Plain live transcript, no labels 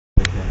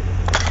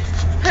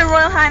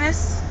Royal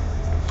Highness,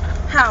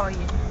 how are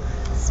you?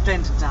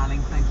 Splendid,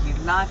 darling, thank you.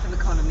 Life in the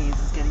colonies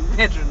is getting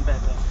better and better.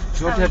 Do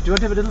you want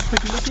to have a little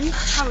quick looky?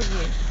 How are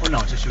you? Or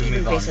not? Or should we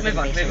move on? Move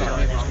on.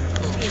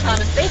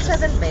 Time is better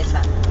than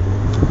better.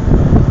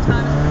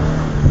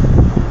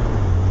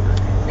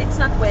 Let's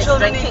not waste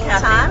Children drinking need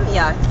caffeine. time.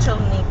 Yeah,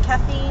 children need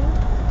caffeine.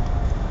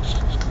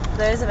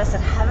 Those of us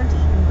that haven't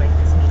eaten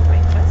breakfast need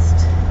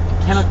breakfast.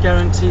 Cannot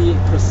guarantee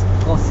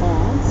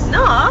croissants.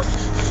 No.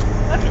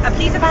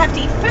 Please, if I have to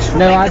eat fish for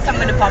breakfast, I'm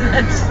going to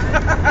vomit.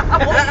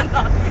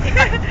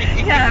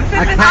 Yeah, I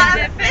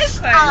can't- fish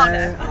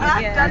powder.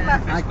 I've done my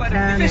fish I powder.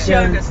 can Fish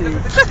guarantee.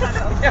 yogurt.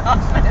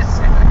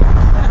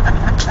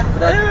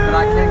 But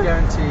I can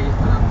guarantee.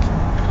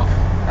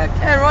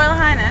 Royal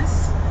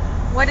Highness,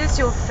 what is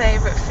your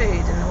favourite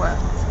food in the world?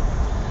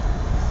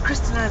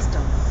 Crystallized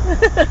dough.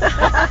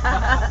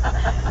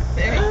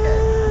 Very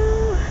good.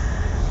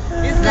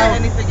 Is there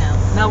anything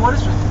else? Now, what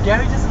is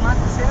Gary doesn't like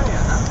this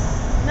area, huh?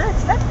 No,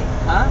 it's lovely.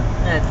 Huh?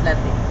 No, it's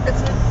lovely.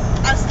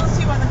 I still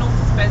see why the north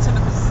is better,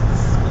 but